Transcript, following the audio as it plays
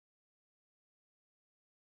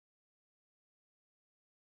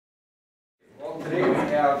Today we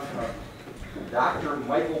have Dr.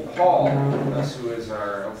 Michael Paul with us, who is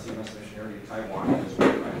our LCMS missionary to Taiwan, and his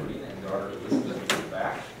wife Irene and daughter Elizabeth in the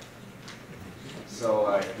back.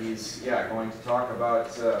 So he's going to talk about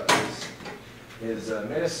his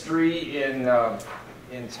ministry in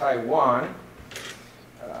Taiwan.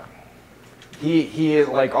 He,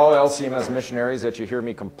 like all LCMS missionaries that you hear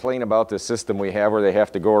me complain about this system we have where they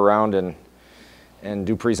have to go around and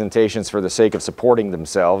do presentations for the sake of supporting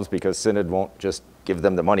themselves because Synod won't just give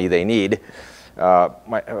them the money they need.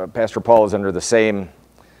 Pastor Paul is under the same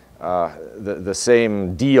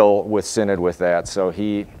deal with Synod with that. So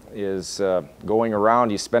he is going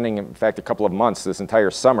around. He's spending, in fact, a couple of months this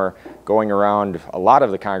entire summer going around a lot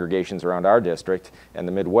of the congregations around our district and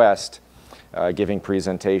the Midwest, giving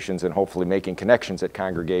presentations and hopefully making connections at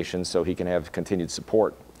congregations so he can have continued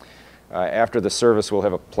support. After the service, we'll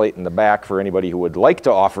have a plate in the back for anybody who would like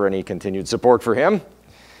to offer any continued support for him.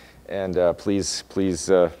 And please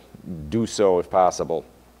do so if possible.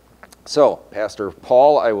 So, Pastor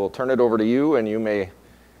Paul, I will turn it over to you, and you may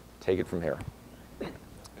take it from here.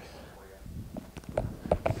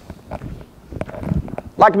 I'd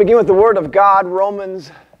like to begin with the Word of God,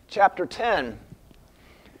 Romans chapter 10.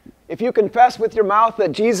 If you confess with your mouth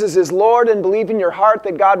that Jesus is Lord and believe in your heart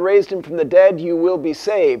that God raised him from the dead, you will be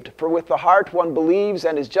saved. For with the heart one believes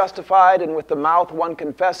and is justified, and with the mouth one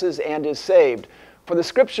confesses and is saved. For the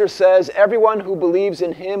Scripture says, everyone who believes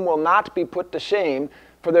in him will not be put to shame,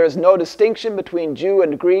 for there is no distinction between Jew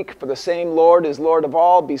and Greek, for the same Lord is Lord of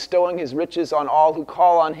all, bestowing his riches on all who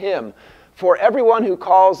call on him. For everyone who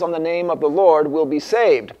calls on the name of the Lord will be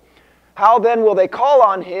saved. How then will they call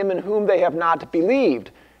on him in whom they have not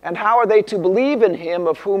believed? And how are they to believe in him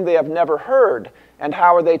of whom they have never heard? And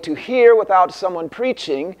how are they to hear without someone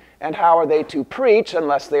preaching? And how are they to preach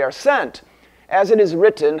unless they are sent? As it is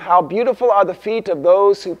written, how beautiful are the feet of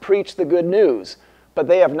those who preach the good news. But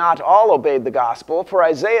they have not all obeyed the gospel. For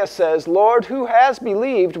Isaiah says, Lord, who has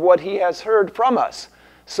believed what he has heard from us?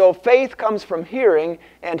 So faith comes from hearing,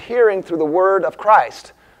 and hearing through the word of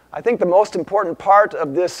Christ. I think the most important part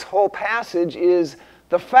of this whole passage is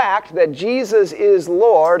the fact that Jesus is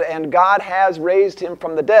Lord and God has raised him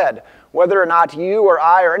from the dead. Whether or not you or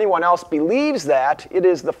I or anyone else believes that, it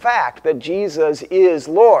is the fact that Jesus is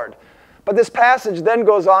Lord. But this passage then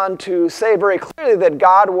goes on to say very clearly that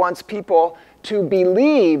God wants people to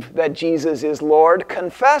believe that Jesus is Lord,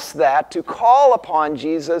 confess that, to call upon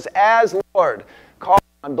Jesus as Lord, call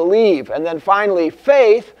on, believe. And then finally,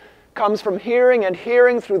 faith comes from hearing, and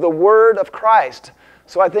hearing through the word of Christ.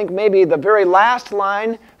 So I think maybe the very last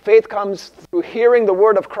line, faith comes through hearing the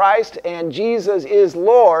word of Christ and Jesus is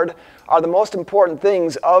Lord, are the most important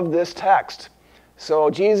things of this text. So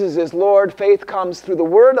Jesus is Lord, faith comes through the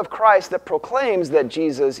word of Christ that proclaims that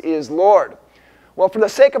Jesus is Lord. Well, for the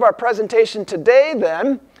sake of our presentation today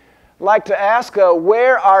then, I'd like to ask,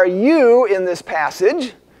 where are you in this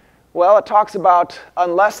passage? Well, it talks about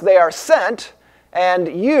unless they are sent.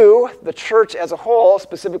 And you, the church as a whole,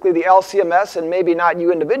 specifically the LCMS, and maybe not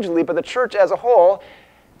you individually, but the church as a whole,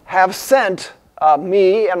 have sent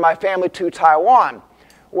me and my family to Taiwan.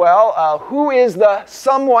 Well, who is the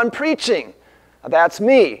someone preaching? That's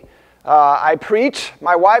me. I preach.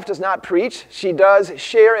 My wife does not preach. She does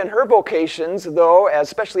share in her vocations, though,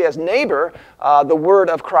 especially as neighbor, the word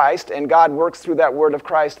of Christ, and God works through that word of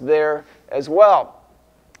Christ there as well.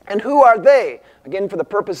 And who are they? Again, for the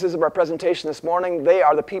purposes of our presentation this morning, they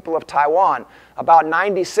are the people of Taiwan, about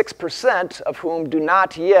 96% of whom do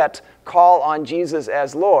not yet call on Jesus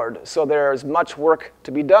as Lord. So there's much work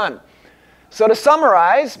to be done. So to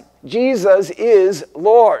summarize, Jesus is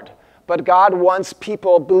Lord. But God wants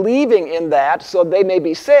people believing in that so they may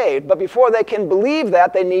be saved. But before they can believe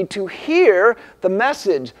that, they need to hear the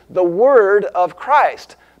message, the word of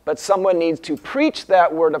Christ. But someone needs to preach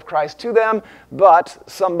that word of Christ to them, but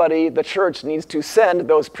somebody, the church, needs to send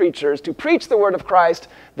those preachers to preach the word of Christ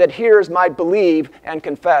that hearers might believe and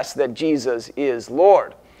confess that Jesus is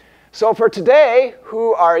Lord. So for today,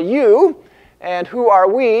 who are you and who are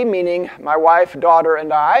we, meaning my wife, daughter,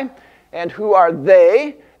 and I, and who are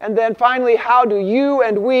they? And then finally, how do you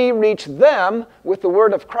and we reach them with the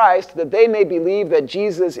word of Christ that they may believe that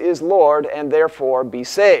Jesus is Lord and therefore be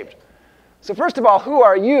saved? So first of all, who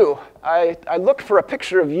are you? I looked for a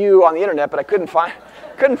picture of you on the internet, but I couldn't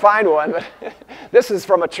find one. But this is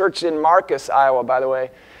from a church in Marcus, Iowa, by the way.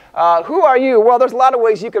 Who are you? Well, there's a lot of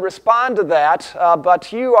ways you could respond to that,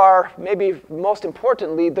 but you are, maybe most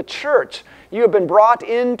importantly, the church. You have been brought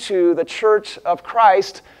into the church of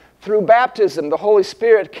Christ Through baptism, the Holy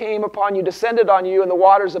Spirit came upon you, descended on you in the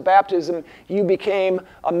waters of baptism. You became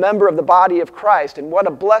a member of the body of Christ. And what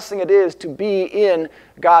a blessing it is to be in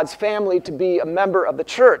God's family, to be a member of the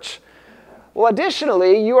church. Well,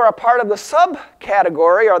 additionally, you are a part of the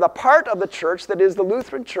subcategory or the part of the church that is the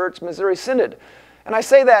Lutheran Church Missouri Synod. And I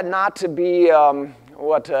say that not to be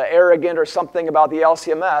arrogant or something about the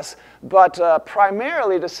LCMS, but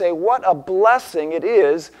primarily to say what a blessing it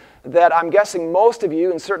is that I'm guessing most of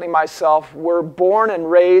you, and certainly myself, were born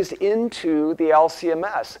and raised into the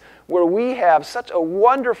LCMS, where we have such a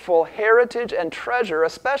wonderful heritage and treasure,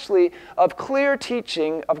 especially of clear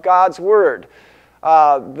teaching of God's Word.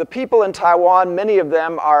 The people in Taiwan, many of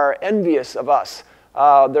them are envious of us.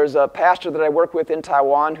 There's a pastor that I work with in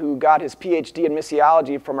Taiwan who got his PhD in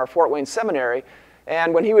missiology from our Fort Wayne Seminary.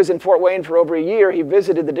 And when he was in Fort Wayne for over a year, he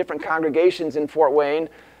visited the different congregations in Fort Wayne.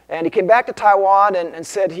 And he came back to Taiwan and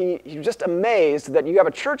said he was just amazed that you have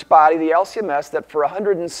a church body, the LCMS, that for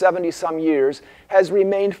 170 some years has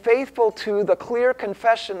remained faithful to the clear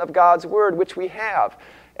confession of God's Word, which we have.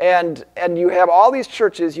 And you have all these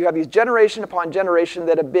churches, you have these generation upon generation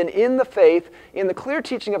that have been in the faith, in the clear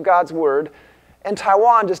teaching of God's Word, and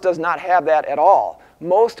Taiwan just does not have that at all.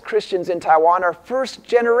 Most Christians in Taiwan are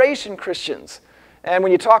first-generation Christians. And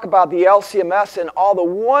when you talk about the LCMS and all the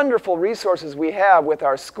wonderful resources we have with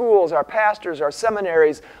our schools, our pastors, our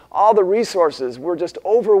seminaries, all the resources, we're just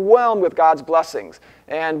overwhelmed with God's blessings.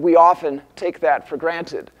 And we often take that for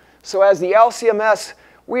granted. So as the LCMS,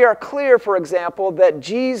 we are clear, for example, that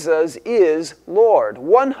Jesus is Lord,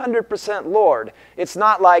 100% Lord. It's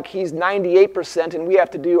not like he's 98% and we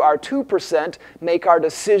have to do our 2%, make our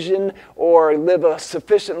decision, or live a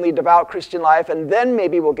sufficiently devout Christian life, and then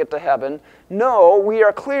maybe we'll get to heaven. No, we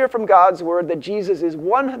are clear from God's Word that Jesus is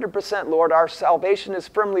 100% Lord. Our salvation is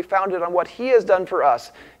firmly founded on what he has done for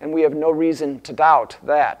us, and we have no reason to doubt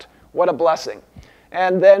that. What a blessing.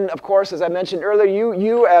 And then, of course, as I mentioned earlier,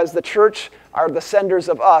 you as the church are the senders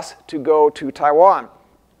of us to go to Taiwan.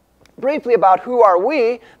 Briefly about who are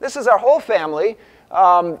we, this is our whole family.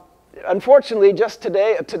 Unfortunately, just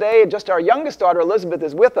today, just our youngest daughter, Elizabeth,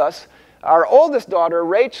 is with us. Our oldest daughter,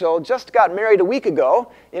 Rachel, just got married a week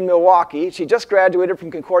ago in Milwaukee. She just graduated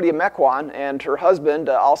from Concordia Mequon, and her husband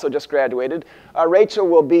also just graduated. Rachel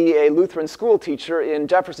will be a Lutheran school teacher in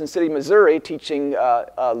Jefferson City, Missouri, teaching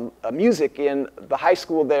music in the high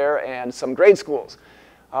school there and some grade schools.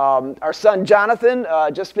 Our son, Jonathan,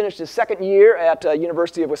 just finished his second year at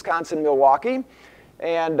University of Wisconsin-Milwaukee.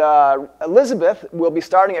 And Elizabeth will be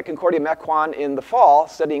starting at Concordia Mequon in the fall,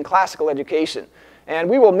 studying classical education. And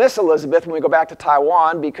we will miss Elizabeth when we go back to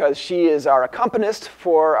Taiwan because she is our accompanist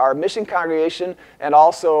for our mission congregation and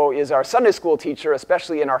also is our Sunday school teacher,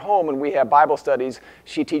 especially in our home when we have Bible studies.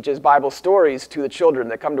 She teaches Bible stories to the children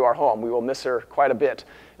that come to our home. We will miss her quite a bit.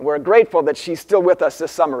 And we're grateful that she's still with us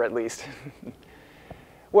this summer at least.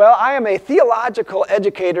 Well, I am a theological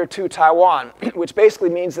educator to Taiwan, which basically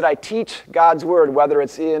means that I teach God's Word, whether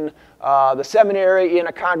it's in the seminary, in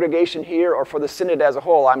a congregation here, or for the Synod as a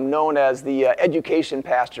whole. I'm known as the education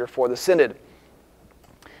pastor for the Synod.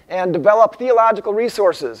 And develop theological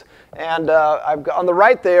resources. And on the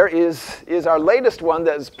right there is our latest one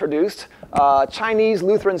that is produced, Chinese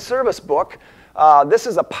Lutheran Service book. This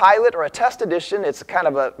is a pilot or a test edition. It's kind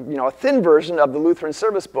of a thin version of the Lutheran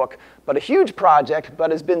Service book, but a huge project, but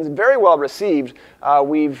has been very well received.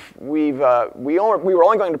 We were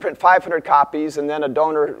only going to print 500 copies, and then a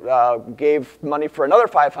donor gave money for another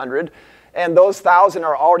 500, and those 1,000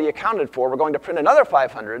 are already accounted for. We're going to print another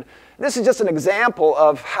 500. This is just an example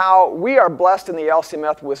of how we are blessed in the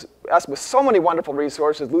LCMS with so many wonderful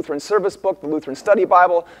resources. Lutheran Service Book, the Lutheran Study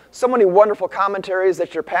Bible, so many wonderful commentaries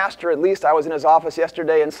that your pastor, at least I was in his office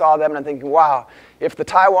yesterday and saw them and I'm thinking, wow, if the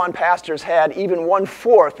Taiwan pastors had even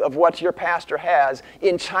 1/4 of what your pastor has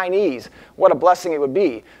in Chinese, what a blessing it would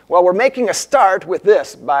be. Well, we're making a start with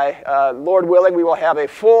this. By Lord willing, we will have a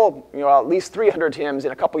full, at least 300 hymns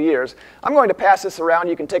in a couple years. I'm going to pass this around.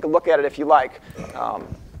 You can take a look at it if you like.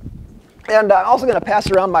 And I'm also going to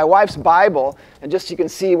pass around my wife's Bible, and just so you can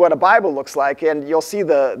see what a Bible looks like. And you'll see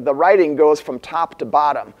the writing goes from top to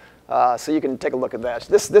bottom. So you can take a look at that.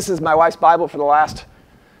 This is my wife's Bible for the last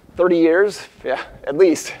 30 years, yeah, at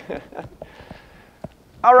least.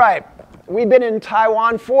 All right, we've been in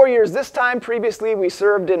Taiwan 4 years this time. Previously, we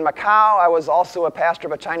served in Macau. I was also a pastor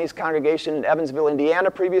of a Chinese congregation in Evansville,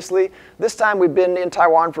 Indiana previously. This time, we've been in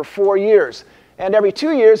Taiwan for 4 years. And every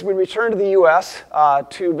 2 years, we return to the U.S.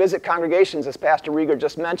 To visit congregations, as Pastor Rieger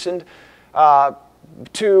just mentioned,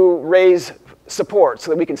 to raise support so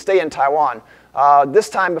that we can stay in Taiwan. This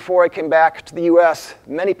time before I came back to the U.S.,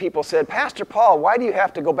 many people said, Pastor Paul, why do you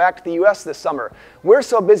have to go back to the U.S. this summer? We're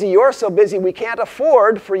so busy, you're so busy, we can't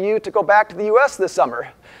afford for you to go back to the U.S. this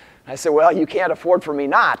summer. I said, well, you can't afford for me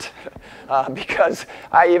not, because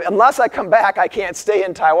unless I come back, I can't stay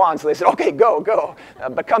in Taiwan. So they said, okay, go,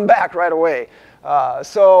 but come back right away.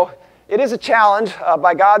 So it is a challenge.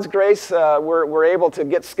 By God's grace, we're able to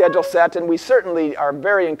get schedule set, and we certainly are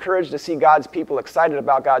very encouraged to see God's people excited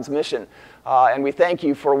about God's mission. And we thank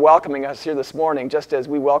you for welcoming us here this morning, just as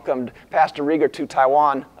we welcomed Pastor Rieger to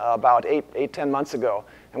Taiwan about 10 months ago.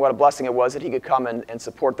 And what a blessing it was that he could come and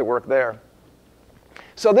support the work there.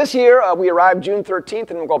 So this year, we arrived June 13th,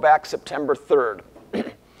 and we'll go back September 3rd.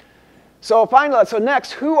 So finally,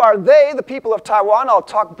 next, who are they, the people of Taiwan? I'll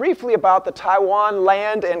talk briefly about the Taiwan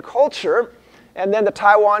land and culture, and then the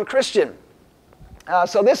Taiwan Christian.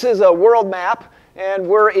 So this is a world map, and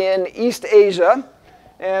we're in East Asia.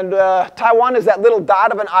 And Taiwan is that little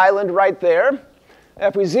dot of an island right there.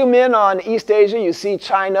 If we zoom in on East Asia, you see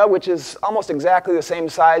China, which is almost exactly the same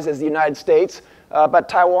size as the United States. But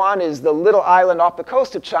Taiwan is the little island off the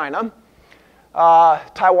coast of China.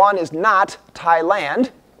 Taiwan is not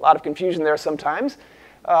Thailand. A lot of confusion there sometimes.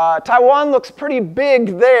 Taiwan looks pretty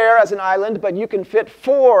big there as an island, but you can fit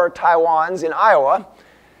 4 Taiwans in Iowa.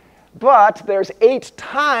 But there's 8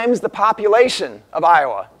 times the population of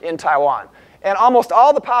Iowa in Taiwan. And almost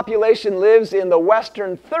all the population lives in the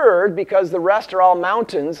western third because the rest are all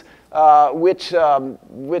mountains, which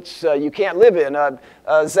you can't live in.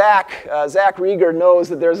 Zach Rieger knows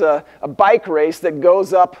that there's a bike race that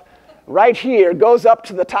goes up right here, goes up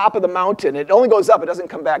to the top of the mountain. It only goes up, it doesn't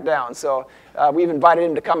come back down. So we've invited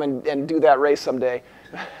him to come and do that race someday.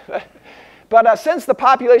 But since the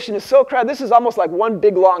population is so crowded, this is almost like one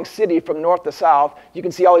big long city from north to south. You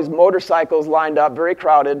can see all these motorcycles lined up, very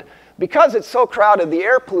crowded. Because it's so crowded, the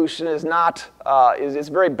air pollution is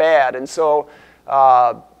very bad. And so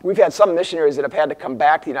we've had some missionaries that have had to come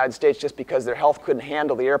back to the United States just because their health couldn't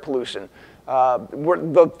handle the air pollution.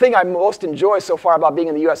 The thing I most enjoy so far about being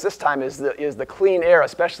in the U.S. this time is the clean air,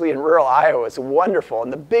 especially in rural Iowa. It's wonderful.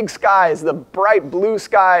 And the big skies, the bright blue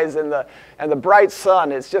skies, and the bright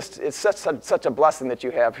sun. It's such a blessing that you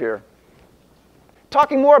have here.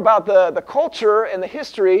 Talking more about the culture and the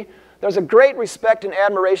history, there's a great respect and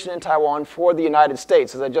admiration in Taiwan for the United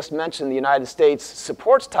States. As I just mentioned, the United States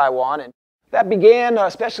supports Taiwan. And that began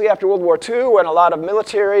especially after World War II, when a lot of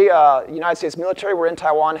United States military were in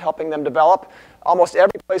Taiwan helping them develop. Almost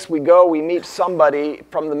every place we go, we meet somebody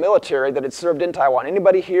from the military that had served in Taiwan.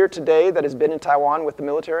 Anybody here today that has been in Taiwan with the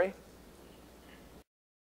military?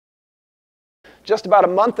 Just about a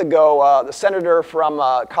month ago, the senator from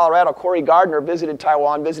Colorado, Cory Gardner, visited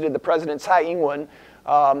Taiwan, visited the president, Tsai Ing-wen,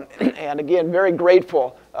 and again, very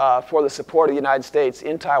grateful for the support of the United States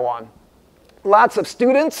in Taiwan. Lots of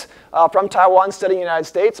students from Taiwan studying in the United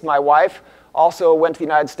States. My wife also went to the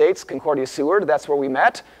United States, Concordia Seward. That's where we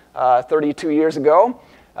met 32 years ago.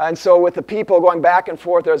 And so with the people going back and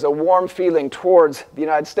forth, there's a warm feeling towards the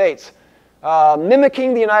United States.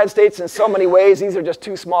 Mimicking the United States in so many ways. These are just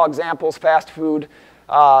 2 small examples, fast food.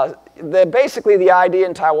 Basically, the idea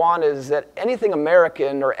in Taiwan is that anything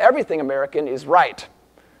American or everything American is right.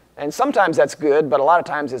 And sometimes that's good, but a lot of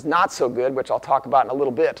times it's not so good, which I'll talk about in a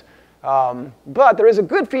little bit. But there is a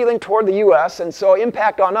good feeling toward the U.S., and so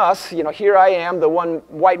impact on us. Here I am, the one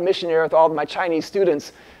white missionary with all of my Chinese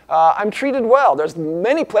students. I'm treated well. There's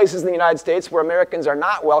many places in the United States where Americans are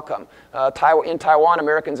not welcome. In Taiwan,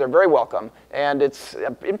 Americans are very welcome. And it's,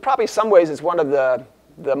 in probably some ways, it's one of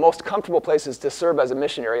the most comfortable places to serve as a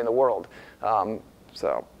missionary in the world.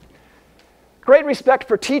 Great respect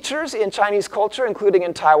for teachers in Chinese culture, including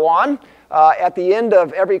in Taiwan. At the end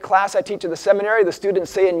of every class I teach at the seminary, the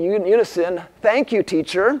students say in unison, "Thank you,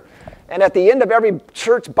 teacher." And at the end of every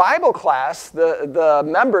church Bible class, the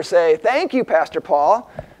members say, "Thank you, Pastor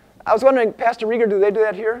Paul." I was wondering, Pastor Rieger, do they do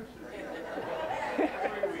that here?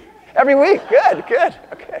 Every week? Good,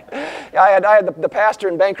 okay. Yeah, I had the pastor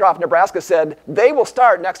in Bancroft, Nebraska said, "They will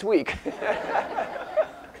start next week."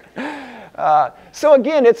 So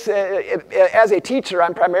again, as a teacher,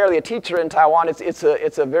 I'm primarily a teacher in Taiwan. It's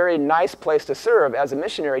a very nice place to serve as a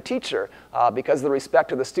missionary teacher because of the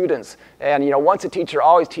respect of the students. And once a teacher,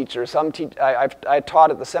 always teacher. I taught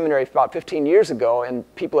at the seminary about 15 years ago, and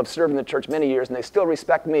people have served in the church many years, and they still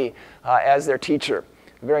respect me as their teacher.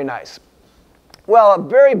 Very nice. Well, a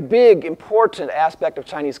very big, important aspect of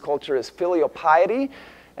Chinese culture is filial piety,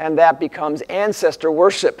 and that becomes ancestor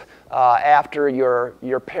worship after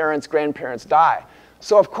your parents, grandparents die.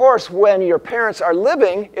 So of course, when your parents are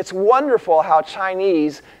living, it's wonderful how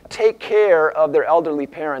Chinese take care of their elderly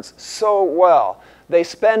parents so well. They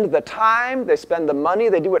spend the time, they spend the money,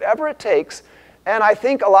 they do whatever it takes. And I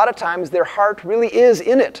think a lot of times their heart really is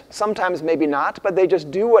in it. Sometimes maybe not, but they just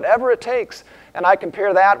do whatever it takes. And I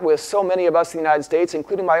compare that with so many of us in the United States,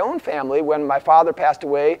 including my own family. When my father passed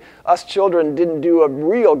away, us children didn't do a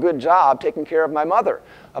real good job taking care of my mother.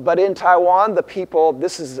 But in Taiwan, the people,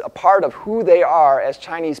 this is a part of who they are as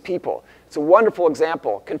Chinese people. It's a wonderful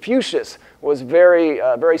example. Confucius was very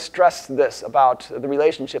stressed this about the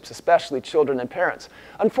relationships, especially children and parents.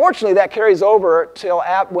 Unfortunately, that carries over till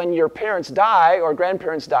when your parents die or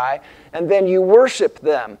grandparents die, and then you worship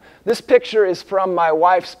them. This picture is from my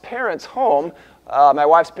wife's parents' home. My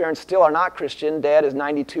wife's parents still are not Christian. Dad is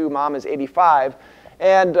 92, Mom is 85.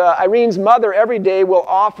 And Irene's mother every day will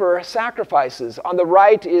offer sacrifices. On the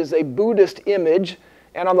right is a Buddhist image.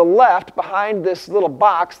 And on the left, behind this little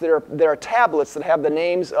box, there are tablets that have the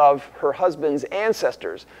names of her husband's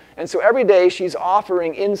ancestors. And so every day she's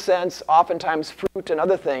offering incense, oftentimes fruit and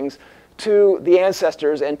other things, to the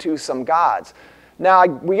ancestors and to some gods. Now,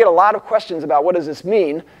 we get a lot of questions about what does this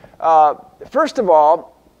mean. First of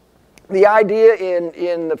all, the idea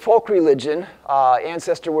in the folk religion,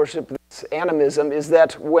 ancestor worship, animism, is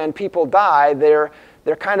that when people die, they're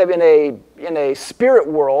kind of in a spirit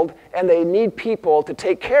world, and they need people to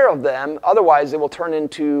take care of them. Otherwise, they will turn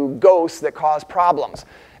into ghosts that cause problems.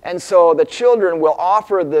 And so the children will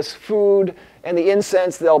offer this food and the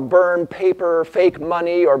incense. They'll burn paper, fake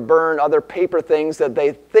money, or burn other paper things that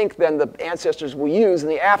they think then the ancestors will use in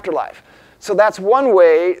the afterlife. So that's one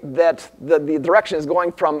way that the direction is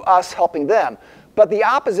going from us helping them. But the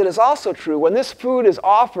opposite is also true. When this food is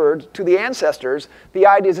offered to the ancestors, the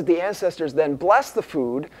idea is that the ancestors then bless the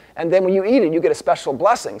food, and then when you eat it, you get a special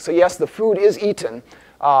blessing. So yes, the food is eaten,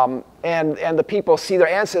 and the people see their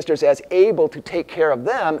ancestors as able to take care of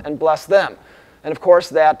them and bless them. And of course,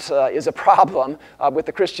 that is a problem with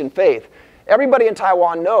the Christian faith. Everybody in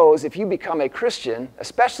Taiwan knows if you become a Christian,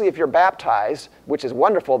 especially if you're baptized, which is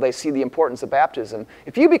wonderful, they see the importance of baptism.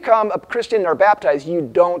 If you become a Christian or baptized, you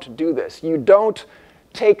don't do this. You don't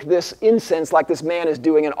take this incense like this man is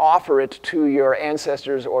doing and offer it to your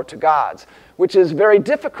ancestors or to gods, which is very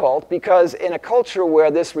difficult because in a culture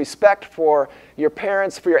where this respect for your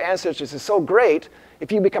parents, for your ancestors is so great,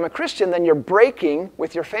 if you become a Christian, then you're breaking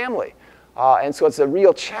with your family. And so it's a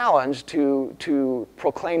real challenge to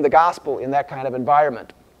proclaim the gospel in that kind of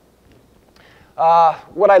environment.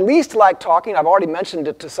 What I least like talking, I've already mentioned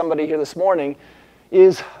it to somebody here this morning,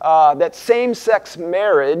 is that same-sex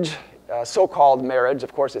marriage, so-called marriage,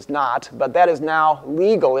 of course it's not, but that is now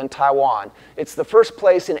legal in Taiwan. It's the first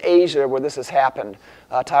place in Asia where this has happened.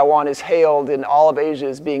 Taiwan is hailed in all of Asia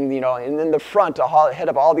as being, in the front, ahead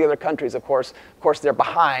of all the other countries, of course. Of course, they're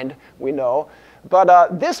behind, we know.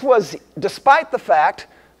 But this was despite the fact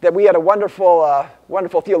that we had a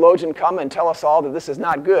wonderful theologian come and tell us all that this is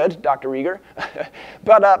not good, Dr. Rieger.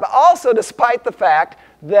 but also despite the fact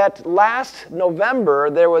that last November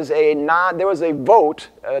there was a vote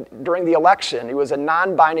during the election. It was a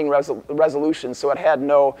non-binding resolution, so it had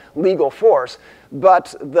no legal force.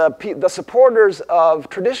 But the supporters of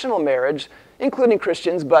traditional marriage, including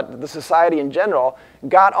Christians, but the society in general,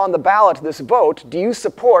 got on the ballot this vote: do you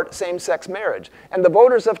support same-sex marriage? And the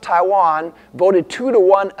voters of Taiwan voted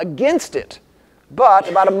 2-1 against it. But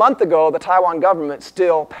about a month ago, the Taiwan government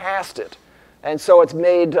still passed it. And so it's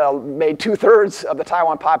made 2/3 of the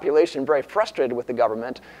Taiwan population very frustrated with the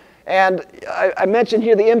government. And I mentioned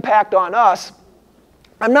here the impact on us.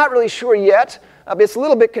 I'm not really sure yet. It's a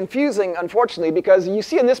little bit confusing, unfortunately, because you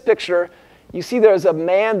see in this picture, you see there's a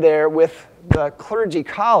man there with the clergy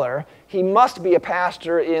collar. He must be a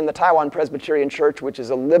pastor in the Taiwan Presbyterian Church, which is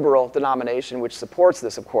a liberal denomination, which supports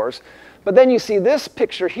this, of course. But then you see this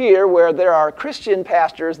picture here where there are Christian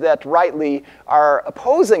pastors that rightly are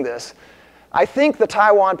opposing this. I think the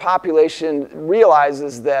Taiwan population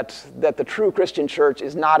realizes that the true Christian church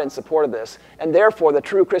is not in support of this, and therefore the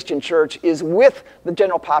true Christian church is with the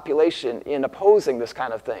general population in opposing this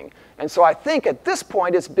kind of thing. And so I think at this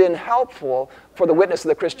point it's been helpful for the witness of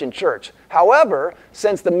the Christian church. However,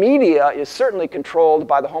 since the media is certainly controlled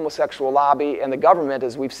by the homosexual lobby, and the government,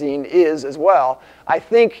 as we've seen, is as well, I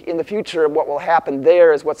think in the future what will happen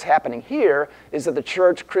there is what's happening here, is that the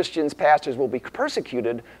church, Christians, pastors will be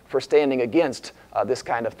persecuted for standing against this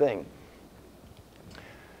kind of thing.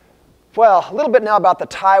 Well, a little bit now about the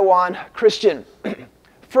Taiwan Christian.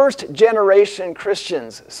 First generation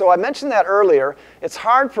Christians. So I mentioned that earlier. It's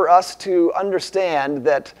hard for us to understand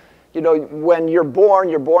that, when you're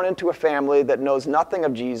born into a family that knows nothing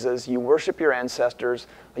of Jesus. You worship your ancestors.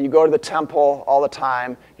 You go to the temple all the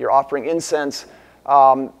time. You're offering incense.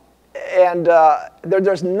 And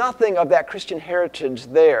there's nothing of that Christian heritage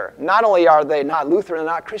there. Not only are they not Lutheran,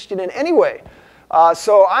 they're not Christian in any way.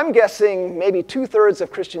 So I'm guessing maybe 2/3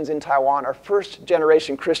 of Christians in Taiwan are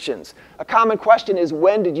first-generation Christians. A common question is,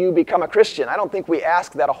 when did you become a Christian? I don't think we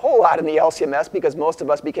ask that a whole lot in the LCMS because most of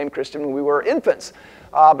us became Christian when we were infants.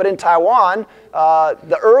 But in Taiwan,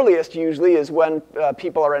 the earliest usually is when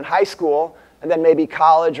people are in high school and then maybe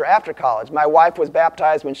college or after college. My wife was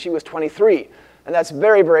baptized when she was 23, and that's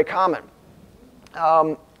very, very common.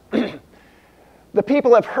 The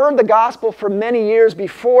people have heard the gospel for many years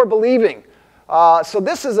before believing. So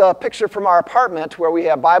this is a picture from our apartment where we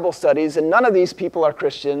have Bible studies, and none of these people are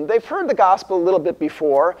Christian. They've heard the gospel a little bit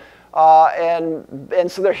before,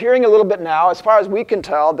 and so they're hearing a little bit now. As far as we can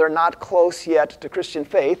tell, they're not close yet to Christian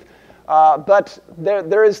faith. But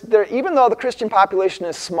even though the Christian population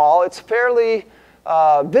is small, it's fairly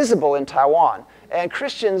visible in Taiwan. And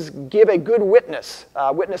Christians give a good witness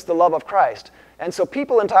the love of Christ. And so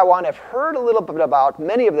people in Taiwan have heard a little bit about,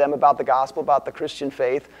 many of them, about the gospel, about the Christian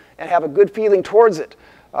faith, and have a good feeling towards it.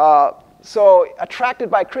 So attracted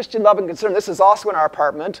by Christian love and concern. This is also in our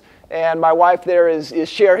apartment, and my wife there is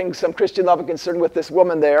sharing some Christian love and concern with this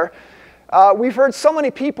woman there. We've heard so many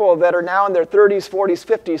people that are now in their 30s, 40s,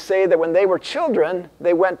 50s say that when they were children,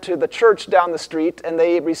 they went to the church down the street and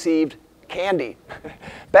they received candy.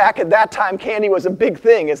 Back at that time, candy was a big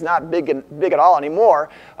thing. It's not big at all anymore.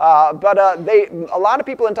 But a lot of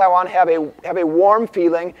people in Taiwan have a warm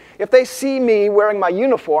feeling. If they see me wearing my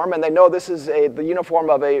uniform and they know this is the uniform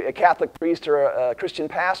of a Catholic priest or a Christian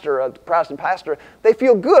pastor, a Protestant pastor, they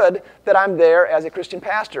feel good that I'm there as a Christian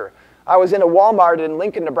pastor. I was in a Walmart in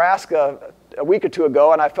Lincoln, Nebraska a week or two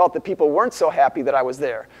ago, and I felt that people weren't so happy that I was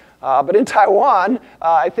there. But in Taiwan,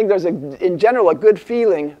 I think there's, in general, a good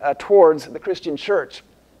feeling towards the Christian church.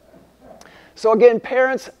 So again,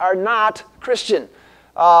 parents are not Christian.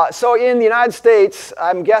 So in the United States,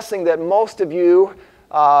 I'm guessing that most of you,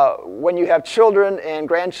 when you have children and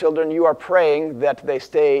grandchildren, you are praying that they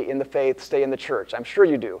stay in the faith, stay in the church. I'm sure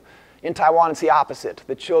you do. In Taiwan, it's the opposite.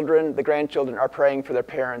 The children, the grandchildren are praying for their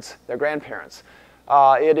parents, their grandparents.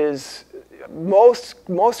 It is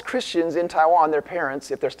most Christians in Taiwan, their parents,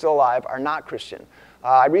 if they're still alive, are not Christian.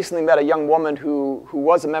 I recently met a young woman who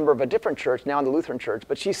was a member of a different church, now in the Lutheran Church,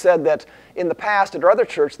 but she said that in the past at her other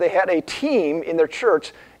church, they had a team in their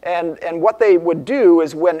church, and what they would do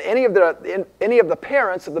is when any of the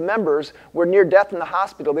parents of the members were near death in the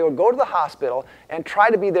hospital, they would go to the hospital and try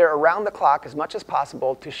to be there around the clock as much as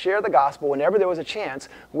possible to share the gospel whenever there was a chance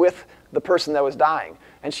with the person that was dying.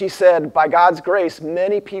 And she said, by God's grace,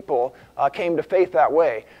 many people came to faith that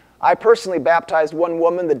way. I personally baptized one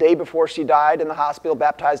woman the day before she died in the hospital,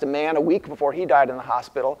 baptized a man a week before he died in the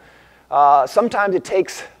hospital. Sometimes it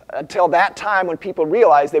takes until that time when people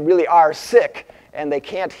realize they really are sick and they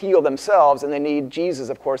can't heal themselves, and they need Jesus,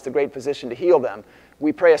 of course, the great physician, to heal them.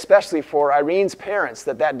 We pray especially for Irene's parents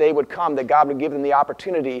that that day would come, that God would give them the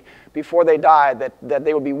opportunity before they die, that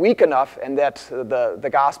they would be weak enough and that the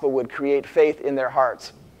gospel would create faith in their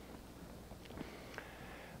hearts.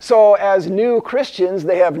 So as new Christians,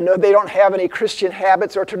 they don't have any Christian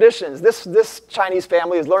habits or traditions. This Chinese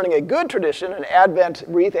family is learning a good tradition, an Advent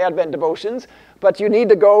wreath, Advent devotions, but you need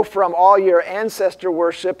to go from all your ancestor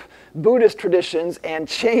worship, Buddhist traditions, and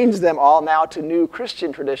change them all now to new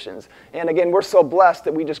Christian traditions. And again, we're so blessed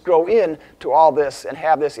that we just grow into all this and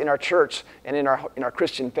have this in our church and in our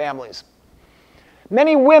Christian families.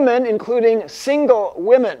 Many women, including single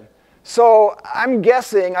women. So I'm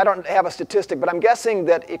guessing, I don't have a statistic, but I'm guessing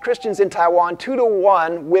that Christians in Taiwan,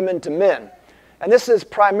 2-to-1 women to men. And this is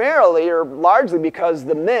primarily or largely because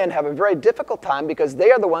the men have a very difficult time because they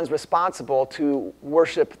are the ones responsible to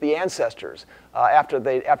worship the ancestors after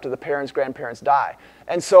the parents, grandparents die.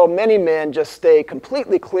 And so many men just stay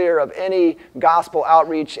completely clear of any gospel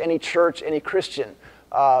outreach, any church, any Christian,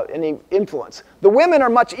 any influence. The women are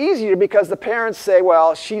much easier because the parents say,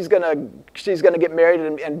 well, she's gonna get married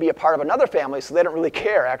and be a part of another family, so they don't really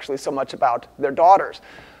care actually so much about their daughters.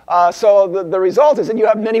 So the result is that you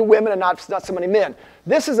have many women and not so many men.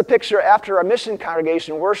 This is a picture after our mission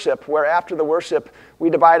congregation worship, where after the worship we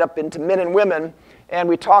divide up into men and women, and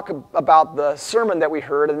we talk about the sermon that we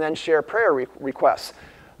heard and then share prayer requests.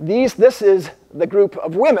 This is the group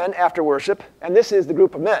of women after worship, and this is the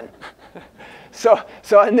group of men.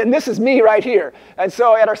 And then this is me right here. And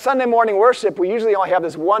so at our Sunday morning worship, we usually only have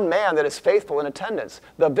this one man that is faithful in attendance.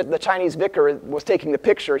 The Chinese vicar was taking the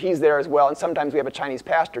picture. He's there as well, and sometimes we have a Chinese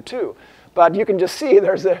pastor too. But you can just see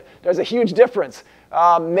there's a huge difference.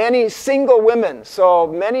 Many single women, so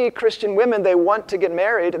many Christian women, they want to get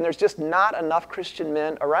married, and there's just not enough Christian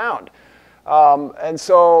men around. And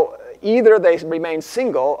so either they remain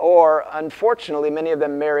single, or unfortunately, many of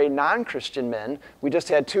them marry non-Christian men. We just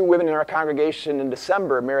had 2 women in our congregation in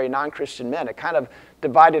December marry non-Christian men. It kind of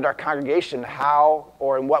divided our congregation how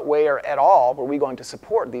or in what way or at all were we going to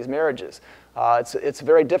support these marriages. It's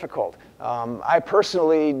very difficult. I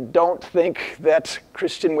personally don't think that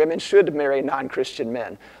Christian women should marry non-Christian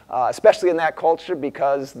men, especially in that culture,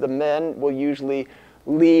 because the men will usually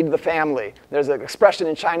lead the family. There's an expression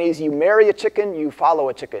in Chinese, you marry a chicken, you follow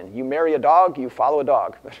a chicken. You marry a dog, you follow a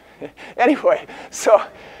dog. Anyway, so,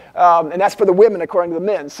 and that's for the women according to the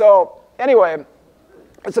men. So anyway,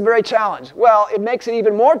 it's a very challenge. Well, it makes it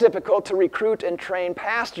even more difficult to recruit and train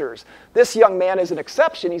pastors. This young man is an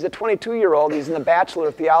exception. He's a 22-year-old. He's in the Bachelor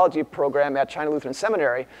of Theology program at China Lutheran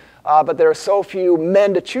Seminary. But there are so few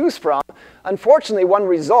men to choose from. Unfortunately, one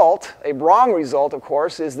result, a wrong result, of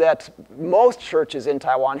course, is that most churches in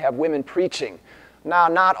Taiwan have women preaching. Now,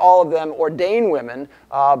 not all of them ordain women,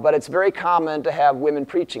 but it's very common to have women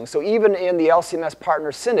preaching. So even in the LCMS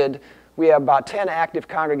Partner Synod, we have about 10 active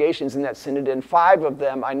congregations in that synod, and 5 of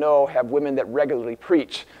them I know have women that regularly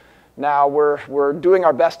preach. Now, we're doing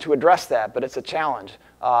our best to address that, but it's a challenge.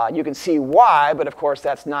 You can see why, but of course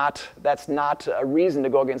that's not a reason to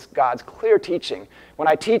go against God's clear teaching. When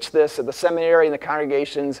I teach this at the seminary and the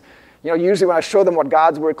congregations, usually when I show them what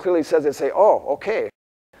God's word clearly says, they say, oh, okay.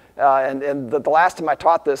 And the last time I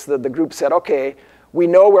taught this, the group said, okay, we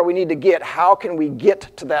know where we need to get. How can we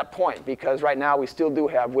get to that point? Because right now we still do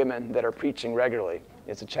have women that are preaching regularly.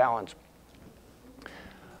 It's a challenge.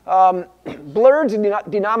 Blurred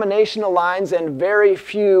denominational lines and very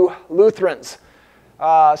few Lutherans.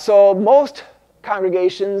 So most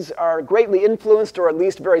congregations are greatly influenced, or at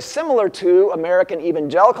least very similar to, American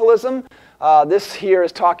evangelicalism. This here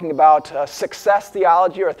is talking about success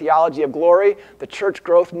theology, or theology of glory, the church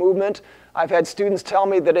growth movement. I've had students tell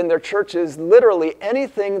me that in their churches, literally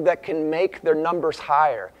anything that can make their numbers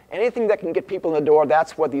higher, anything that can get people in the door,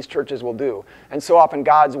 that's what these churches will do. And so often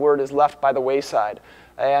God's word is left by the wayside.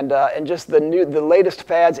 And just the latest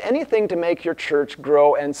fads, anything to make your church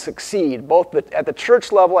grow and succeed, both at the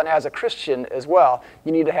church level and as a Christian as well.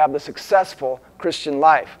 You need to have the successful Christian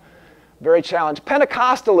life. Very challenged.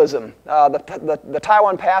 Pentecostalism. The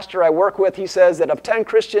Taiwan pastor I work with, he says that of 10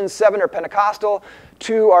 Christians, 7 are Pentecostal,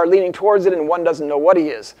 2 are leaning towards it, and 1 doesn't know what he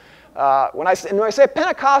is. When I say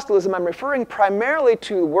Pentecostalism, I'm referring primarily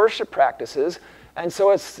to worship practices, and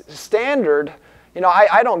so it's standard.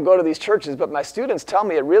 I don't go to these churches, but my students tell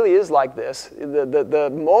me it really is like this.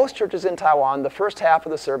 The most churches in Taiwan, the first half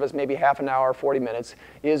of the service, maybe half an hour, 40 minutes,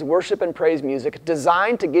 is worship and praise music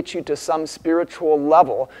designed to get you to some spiritual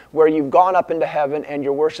level where you've gone up into heaven and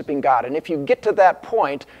you're worshiping God. And if you get to that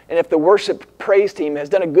point, and if the worship praise team has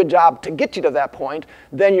done a good job to get you to that point,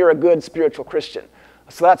 then you're a good spiritual Christian.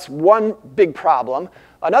 So that's one big problem.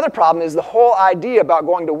 Another problem is the whole idea about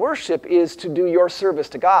going to worship is to do your service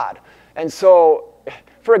to God. And so,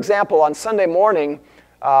 for example, on Sunday morning,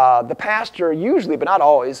 the pastor usually, but not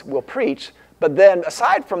always, will preach. But then,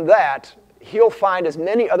 aside from that, he'll find as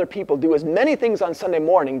many other people do as many things on Sunday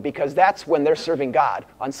morning, because that's when they're serving God,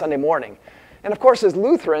 on Sunday morning. And of course, as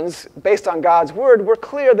Lutherans, based on God's word, we're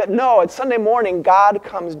clear that no, it's Sunday morning, God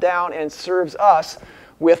comes down and serves us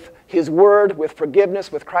with his word, with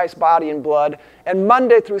forgiveness, with Christ's body and blood. And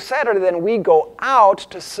Monday through Saturday, then we go out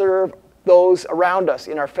to serve those around us,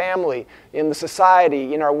 in our family, in the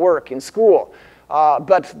society, in our work, in school.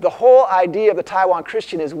 But the whole idea of the Taiwan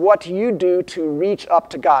Christian is what you do to reach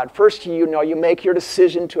up to God. First, you make your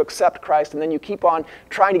decision to accept Christ, and then you keep on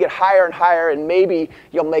trying to get higher and higher, and maybe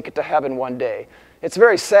you'll make it to heaven one day. It's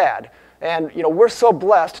very sad. And we're so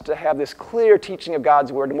blessed to have this clear teaching of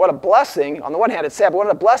God's word. And what a blessing, on the one hand it's sad, but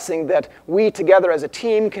what a blessing that we together as a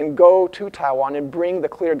team can go to Taiwan and bring the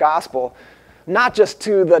clear gospel, not just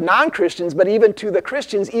to the non-Christians, but even to the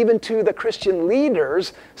Christians, even to the Christian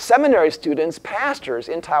leaders, seminary students, pastors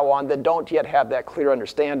in Taiwan that don't yet have that clear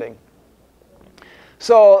understanding.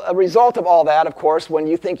 So a result of all that, of course, when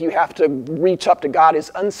you think you have to reach up to God,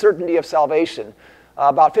 is uncertainty of salvation.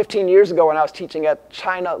 About 15 years ago when I was teaching at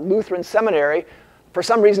China Lutheran Seminary, for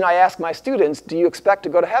some reason I asked my students, do you expect to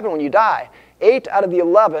go to heaven when you die? 8 out of the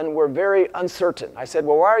 11 were very uncertain. I said,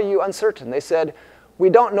 well, why are you uncertain? They said, we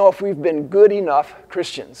don't know if we've been good enough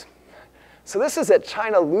Christians. So this is at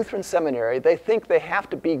China Lutheran Seminary. They think they have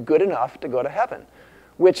to be good enough to go to heaven,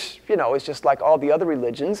 which, is just like all the other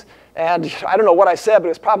religions. And I don't know what I said, but it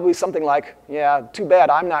was probably something like, yeah, too bad,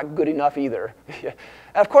 I'm not good enough either.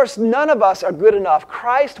 And of course, none of us are good enough.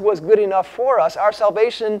 Christ was good enough for us. Our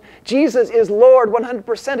salvation, Jesus is Lord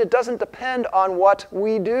 100%. It doesn't depend on what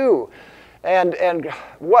we do. And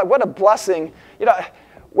what a blessing.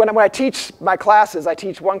 when I teach my classes, I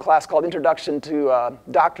teach one class called Introduction to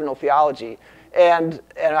Doctrinal Theology, and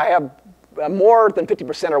I have more than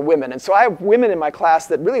 50% are women. And so I have women in my class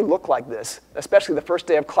that really look like this, especially the first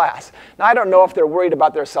day of class. Now, I don't know if they're worried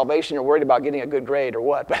about their salvation or worried about getting a good grade or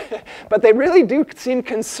what, but they really do seem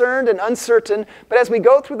concerned and uncertain. But as we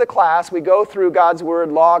go through the class, we go through God's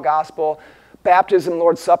Word, law, gospel, baptism,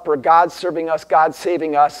 Lord's Supper, God serving us, God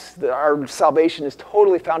saving us. Our salvation is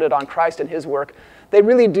totally founded on Christ and His work. They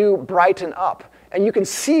really do brighten up. And you can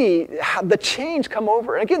see the change come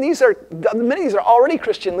over. And again, many of these are already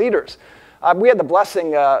Christian leaders. We had the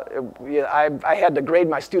blessing, I had to grade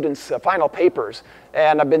my students' final papers,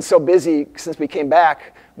 and I've been so busy since we came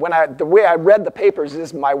back. The way I read the papers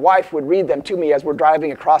is my wife would read them to me as we're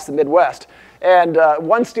driving across the Midwest. And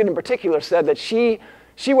one student in particular said that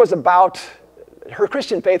her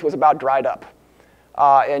Christian faith was about dried up.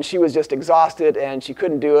 And she was just exhausted, and she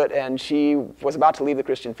couldn't do it, and she was about to leave the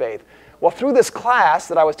Christian faith. Well, through this class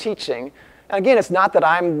that I was teaching, and again, it's not that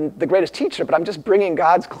I'm the greatest teacher, but I'm just bringing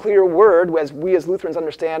God's clear word, as we as Lutherans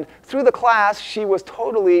understand. Through the class, she was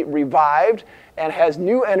totally revived and has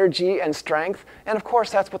new energy and strength. And of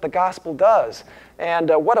course, that's what the gospel does. And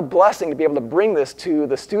what a blessing to be able to bring this to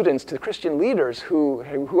the students, to the Christian leaders who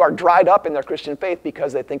are dried up in their Christian faith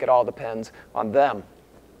because they think it all depends on them.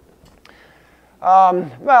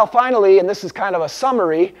 Well, finally, and this is kind of a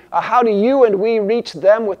summary, how do you and we reach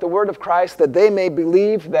them with the word of Christ that they may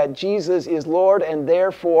believe that Jesus is Lord and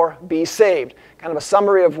therefore be saved? Kind of a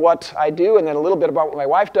summary of what I do and then a little bit about what my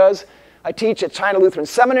wife does. I teach at China Lutheran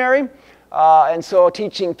Seminary, and so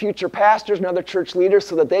teaching future pastors and other church leaders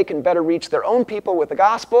so that they can better reach their own people with the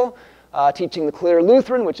gospel. Teaching the clear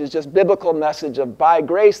Lutheran, which is just biblical message of by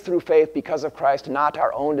grace through faith because of Christ, not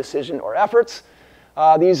our own decision or efforts.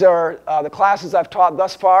 These are the classes I've taught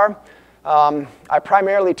thus far. I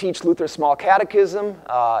primarily teach Luther's Small Catechism,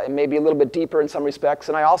 and maybe a little bit deeper in some respects.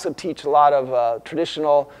 And I also teach a lot of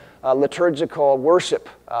traditional liturgical worship,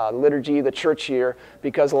 liturgy, the church year,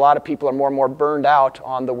 because a lot of people are more and more burned out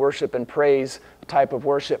on the worship and praise type of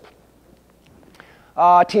worship.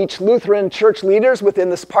 Teach Lutheran church leaders within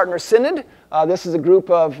this partner synod. This is a group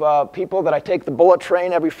of people that I take the bullet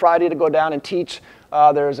train every Friday to go down and teach.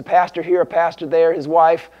 There's a pastor here, a pastor there, his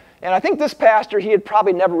wife. And I think this pastor, he had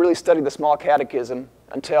probably never really studied the Small Catechism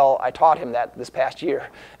until I taught him that this past year.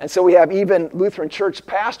 And so we have even Lutheran church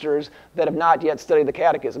pastors that have not yet studied the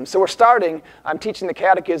Catechism. So I'm teaching the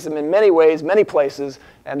Catechism in many ways, many places,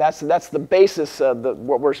 and that's the basis of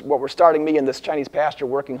what we're starting me and this Chinese pastor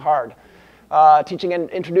working hard. Teaching and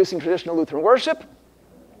introducing traditional Lutheran worship.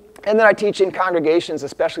 And then I teach in congregations,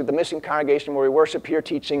 especially the mission congregation where we worship here,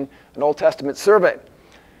 teaching an Old Testament survey.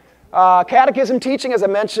 Catechism teaching, as I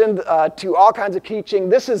mentioned, to all kinds of teaching.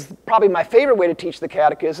 This is probably my favorite way to teach the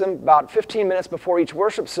catechism. About 15 minutes before each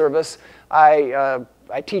worship service, I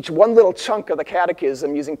teach one little chunk of the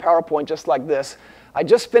catechism using PowerPoint just like this. I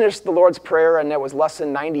just finished the Lord's Prayer, and that was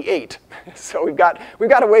lesson 98. So we've got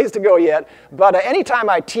a ways to go yet. But anytime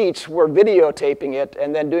I teach, we're videotaping it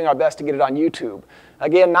and then doing our best to get it on YouTube.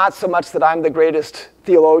 Again, not so much that I'm the greatest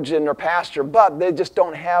theologian or pastor, but they just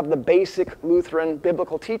don't have the basic Lutheran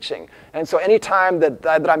biblical teaching. And so anytime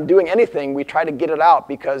that I'm doing anything, we try to get it out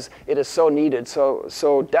because it is so needed,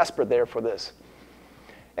 so desperate there for this.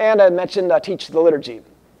 And I mentioned teach the liturgy.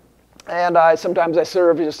 And sometimes I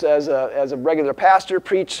serve just as a regular pastor,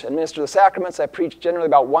 preach and minister the sacraments. I preach generally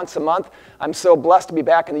about once a month. I'm so blessed to be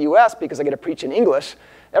back in the U.S. because I get to preach in English.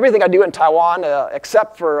 Everything I do in Taiwan,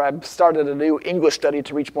 except for I've started a new English study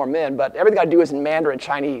to reach more men, but everything I do is in Mandarin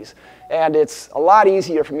Chinese. And it's a lot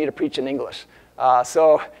easier for me to preach in English.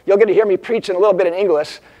 So you'll get to hear me preaching a little bit in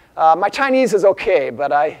English. My Chinese is okay,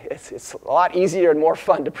 but it's a lot easier and more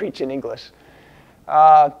fun to preach in English.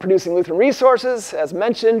 Producing Lutheran resources, as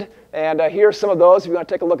mentioned, and here are some of those. If you want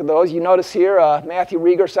to take a look at those, you notice here Matthew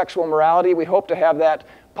Rieger, Sexual Morality. We hope to have that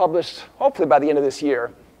published hopefully by the end of this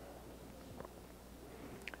year.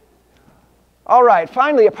 All right,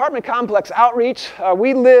 finally, apartment complex outreach.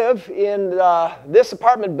 We live in this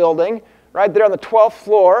apartment building right there on the 12th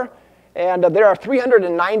floor, and there are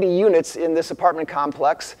 390 units in this apartment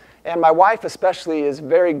complex. And my wife especially is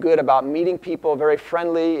very good about meeting people, very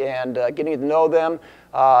friendly, and getting to know them,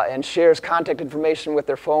 and shares contact information with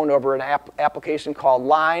their phone over an application called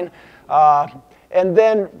Line. And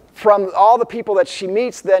then from all the people that she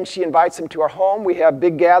meets, then she invites them to our home. We have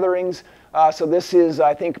big gatherings. So this is,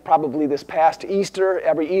 I think, probably this past Easter,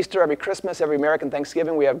 every Christmas, every American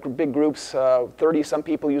Thanksgiving, we have big groups, 30-some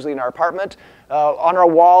people usually in our apartment. On our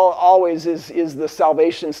wall always is the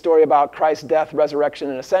salvation story about Christ's death, resurrection,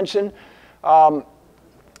 and ascension.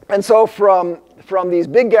 And so from these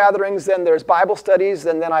big gatherings, then there's Bible studies,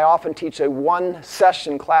 and then I often teach a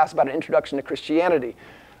one-session class about an introduction to Christianity.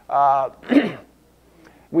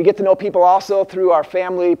 We get to know people also through our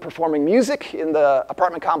family performing music in the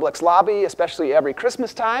apartment complex lobby, especially every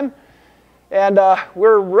Christmas time. And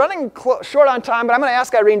we're running short on time, but I'm going to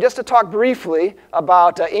ask Irene just to talk briefly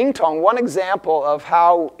about Ingtong, one example of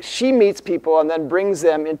how she meets people and then brings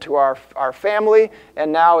them into our family,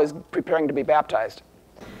 and now is preparing to be baptized.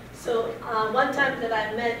 So one time that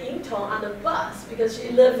I met Ingtong on the bus, because she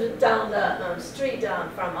lived down the street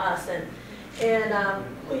from us, and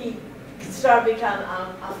we started become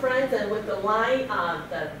friends, and with the line,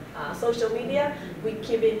 the social media, we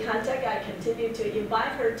keep in contact. I continue to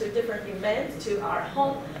invite her to different events, to our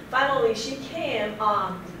home. Finally, she came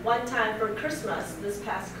one time for Christmas, this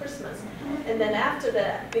past Christmas. And then after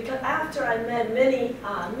that, because after I met many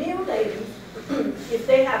new ladies, if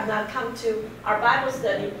they have not come to our Bible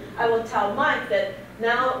study, I will tell Mike that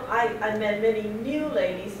now I met many new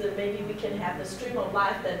ladies, that maybe we can have the stream of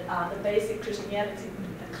life, that the basic Christianity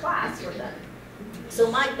class for them. So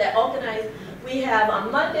Mike, that organized, we have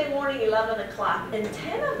on Monday morning, 11 o'clock, and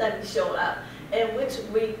 10 of them showed up, and which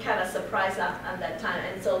we kind of surprised at that time.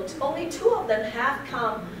 And so only 2 of them have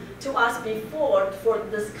come to us before for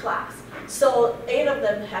this class. So 8 of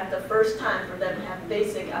them have the first time for them to have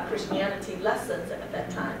basic Christianity lessons at that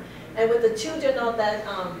time. And with the children, all that,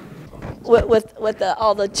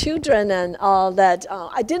 all the children and all that,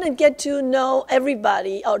 I didn't get to know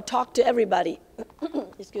everybody or talk to everybody.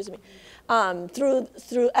 Excuse me.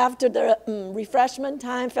 Through after the refreshment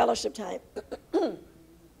time, fellowship time.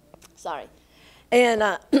 Sorry.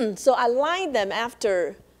 And so I lined them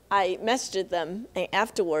after I messaged them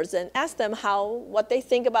afterwards and asked them what they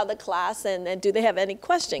think about the class, and do they have any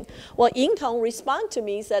question. Well, Ingtong responded to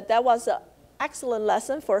me, said that was an excellent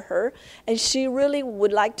lesson for her, and she really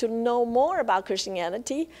would like to know more about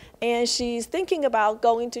Christianity, and she's thinking about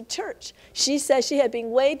going to church. She said she had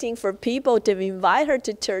been waiting for people to invite her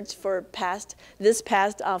to church for this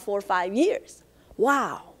past 4 or 5 years.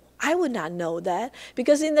 Wow. I would not know that,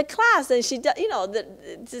 because in the class, and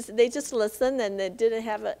they just listened, and they didn't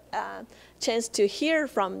have a chance to hear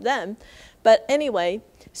from them. But anyway,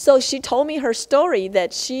 so she told me her story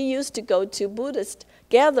that she used to go to Buddhist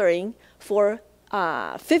gathering for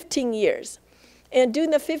 15 years. And during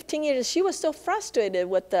the 15 years, she was so frustrated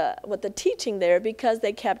with the teaching there, because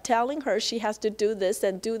they kept telling her she has to do this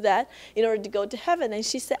and do that in order to go to heaven. And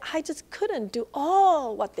she said, I just couldn't do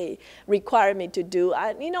all what they required me to do.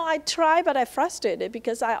 I try, but I'm frustrated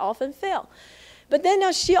because I often fail. But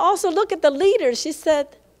then she also looked at the leaders. She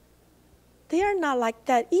said, they are not like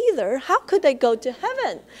that either. How could they go to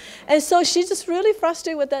heaven? And so she's just really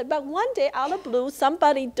frustrated with that. But one day, out of blue,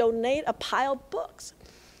 somebody donated a pile of books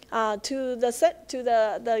to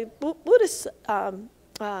the Buddhist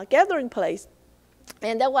gathering place.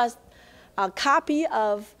 And that was a copy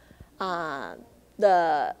of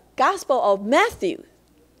the Gospel of Matthew.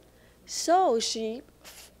 So she,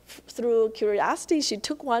 through curiosity, she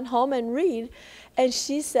took one home and read. And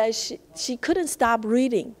she said she couldn't stop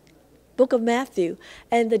reading Book of Matthew,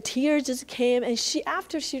 and the tears just came, and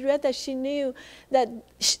after she read that, she knew that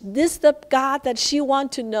this is the God that she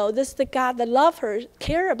wanted to know. This is the God that loved her,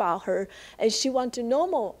 cared about her, and she wanted to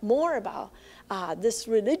know more about this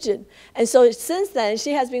religion. And so since then,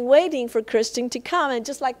 she has been waiting for Christians to come, and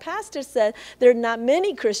just like Pastor said, there are not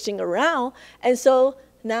many Christians around, and so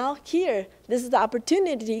now here, this is the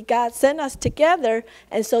opportunity. God sent us together,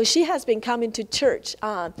 and so she has been coming to church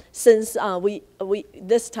since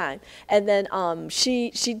this time. And then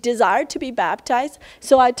she desired to be baptized.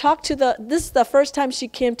 So I talked to this is the first time she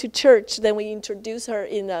came to church. Then we introduced her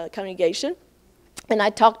in the congregation. And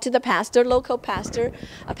I talked to the pastor, local pastor,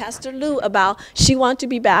 Pastor Lou, about she wanted to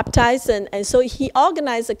be baptized. And so he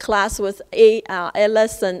organized a class with a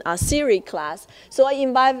lesson, a series class. So I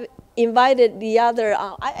invited the other,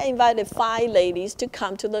 I invited 5 ladies to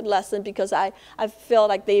come to the lesson, because I felt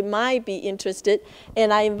like they might be interested,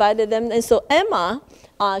 and I invited them. And so Emma,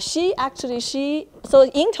 so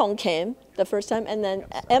Ingtong came the first time, and then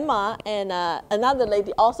Emma and another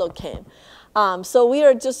lady also came. So we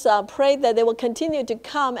are just prayed that they will continue to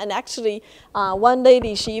come, and actually one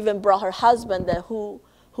lady, she even brought her husband there, who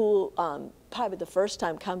probably the first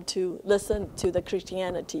time come to listen to the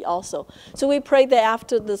Christianity also. So we pray that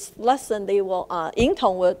after this lesson, they will,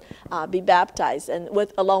 Ingtong will be baptized, and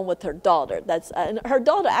along with her daughter. And her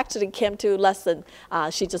daughter actually came to lesson.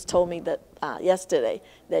 She just told me that yesterday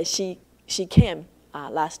that she came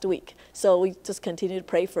last week. So we just continue to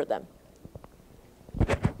pray for them.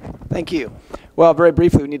 Thank you. Well, very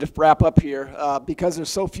briefly, we need to wrap up here. Because there's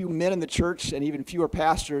so few men in the church and even fewer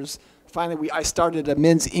pastors, finally I started a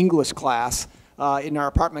men's English class in our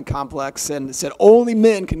apartment complex, and said only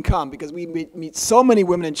men can come because we meet so many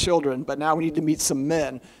women and children, but now we need to meet some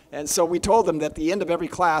men. And so we told them that at the end of every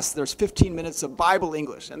class, there's 15 minutes of Bible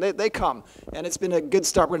English, and they come. And it's been a good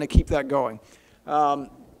start. We're going to keep that going.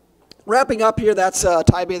 Wrapping up here, that's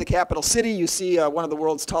Taipei, the capital city. You see one of the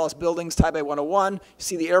world's tallest buildings, Taipei 101. You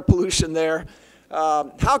see the air pollution there.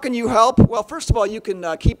 How can you help? Well, first of all, you can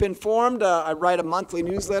keep informed. I write a monthly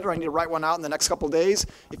newsletter. I need to write one out in the next couple days.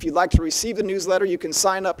 If you'd like to receive the newsletter, you can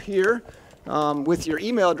sign up here with your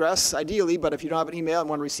email address, ideally. But if you don't have an email and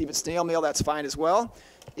want to receive it snail mail, that's fine as well.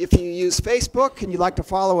 If you use Facebook and you'd like to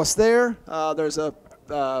follow us there, there's a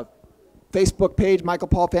Facebook page, Michael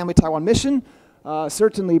Paul Family Taiwan Mission.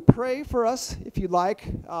 Certainly pray for us if you'd like.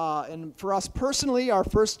 And for us personally, our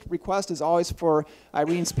first request is always for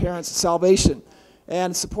Irene's parents' salvation.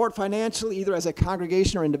 And support financially, either as a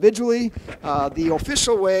congregation or individually. The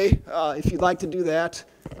official way, if you'd like to do that,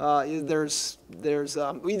 there's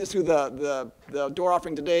either through the door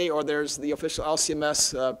offering today, or there's the official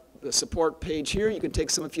LCMS support page here. You can take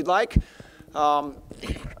some if you'd like. And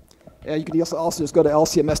you can also just go to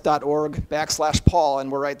lcms.org/Paul,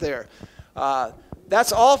 and we're right there.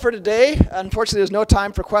 That's all for today. Unfortunately, there's no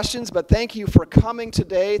time for questions, but thank you for coming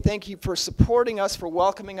today. Thank you for supporting us, for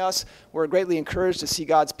welcoming us. We're greatly encouraged to see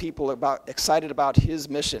God's people excited about His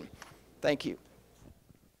mission. Thank you.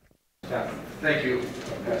 Yeah, thank you,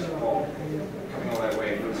 Pastor Paul, coming all that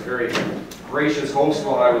way. It was a very gracious host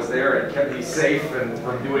while I was there and kept me safe and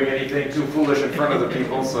from doing anything too foolish in front of the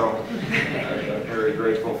people, so I'm very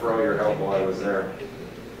grateful for all your help while I was there.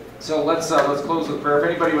 So let's close with prayer. If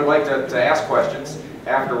anybody would like to ask questions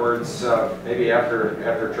afterwards, maybe after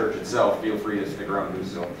church itself, feel free to stick around and do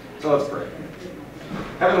so. So let's pray.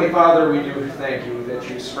 Heavenly Father, we do thank you that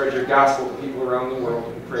you spread your gospel to people around the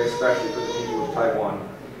world. We pray especially for the people of Taiwan,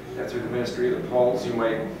 that through the ministry of the Pauls, you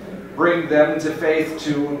might bring them to faith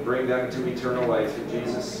too, and bring them to eternal life in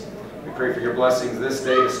Jesus. We pray for your blessings this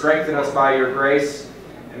day to strengthen us by your grace,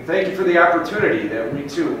 and thank you for the opportunity that we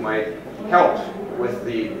too might help with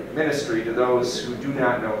the ministry to those who do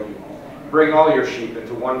not know you. Bring all your sheep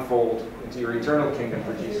into one fold, into your eternal kingdom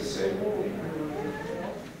for Jesus' sake.